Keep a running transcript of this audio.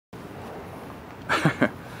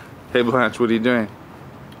Hey Blanche, what are you doing?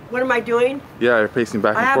 What am I doing? Yeah, you're pacing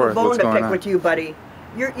back and forth. forth. I have a bone to pick with you, buddy.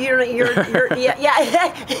 You're yeah.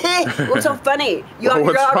 What's so funny? You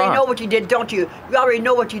already know what you did, don't you? You already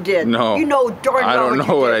know what you did. No. You know darn well I don't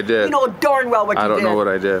know what I did. You know darn well what you did. I don't know what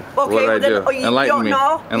I did. Okay, what did I do? Oh, you Enlighten don't me.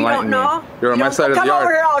 know? Enlighten you don't know? me. You're on my side of the yard. Come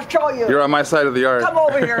over here, I'll show you. You're on my side of the yard. Come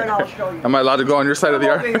over here and I'll show you. Am I allowed to go on your side of the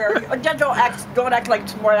yard? Come over here. Just don't act like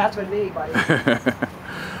smart ass with me, buddy.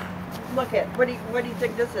 Look at what do you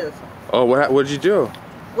think this is? Oh, what'd you do?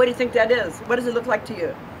 What do you think that is? What does it look like to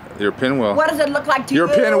you? Your pinwheel. What does it look like to you? Your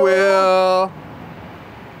pinwheel.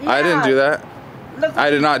 Yeah. I didn't do that. I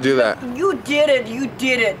did not do that. You did it. You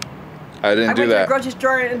did it. I didn't do that. I went to the grocery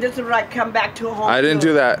store and this is when I come back to home. I didn't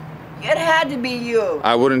do that. It had to be you.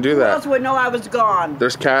 I wouldn't do that. Who else would know I was gone?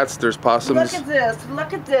 There's cats. There's possums. Look at this.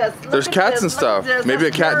 Look at this. There's cats and stuff. Maybe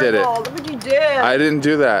a cat did it. Look what you did. I didn't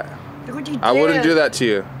do that. Look what you did. I wouldn't do that to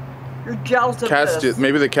you. You're jealous of Cats this. do.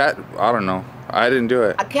 Maybe the cat. I don't know. I didn't do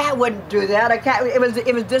it. A cat wouldn't do that. A cat. It was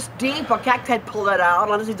this deep. A cat can't pull that out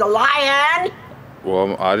unless he's a lion.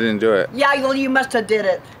 Well, I didn't do it. Yeah, you must have did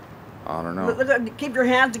it. I don't know. Look, keep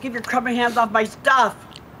your crummy hands off my stuff.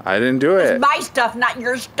 I didn't do it. It's my stuff, not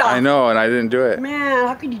your stuff. I know, and I didn't do it. Man,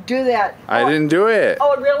 how could you do that? I didn't do it.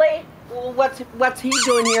 Oh, really? Well, what's he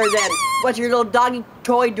doing here then? What's your little doggy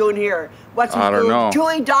toy doing here? What's his little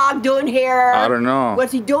chewy dog doing here? I don't know.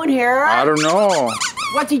 What's he doing here? I don't know.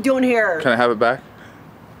 What's he doing here? Can I have it back?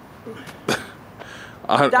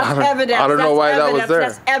 That's evidence. I don't know why that was there.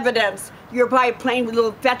 That's evidence. You're probably playing with a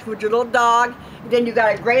little fetch with your little dog. Then you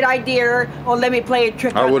got a great idea. Oh, let me play a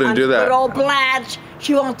trick on good old Blanche.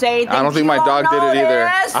 She won't say anything. I don't think my dog did it either.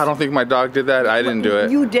 I don't think my dog did that. I didn't do it.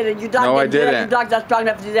 You did it. Your dog didn't do that. Your dog's not strong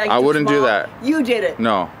enough to do that. I wouldn't do that. You did it.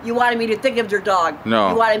 No. You wanted me to think it was your dog. No.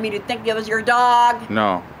 You wanted me to think it was your dog.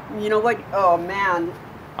 No. You know what? Oh, man.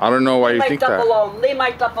 I don't know why you think that. Leave my stuff alone. Leave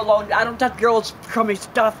my stuff alone. I don't touch girls' crummy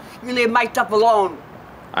stuff. You leave my stuff alone.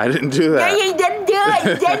 I didn't do that. Yeah, you didn't do it.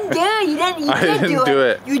 You didn't do it. You didn't. You I didn't do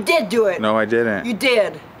it. You did do it. No, I didn't. You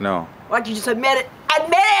did. No. Why don't you just admit it?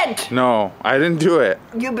 Admit it! No, I didn't do it.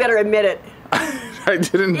 You better admit it. I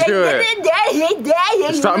didn't do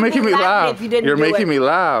it. Stop making me laugh. You're making me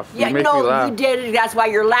laugh. Yeah, you make me laugh. You did it. That's why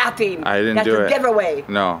you're laughing. I didn't do it. That's your giveaway.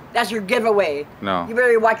 No. That's your giveaway. No. You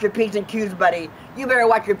better watch your P's and Q's, buddy. You better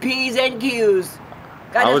watch your P's and Q's.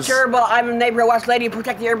 I'm a neighborhood watch lady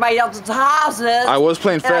protecting everybody else's houses. I was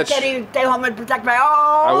playing fetch. I can't even stay home and protect my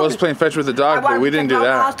own. I was playing fetch with the dog, but we didn't do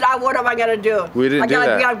that. What am I gonna do? We didn't do that.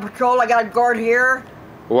 I gotta be on patrol. I gotta guard here.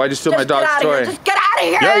 Well, why'd you steal my dog's toy? Just get out of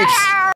here!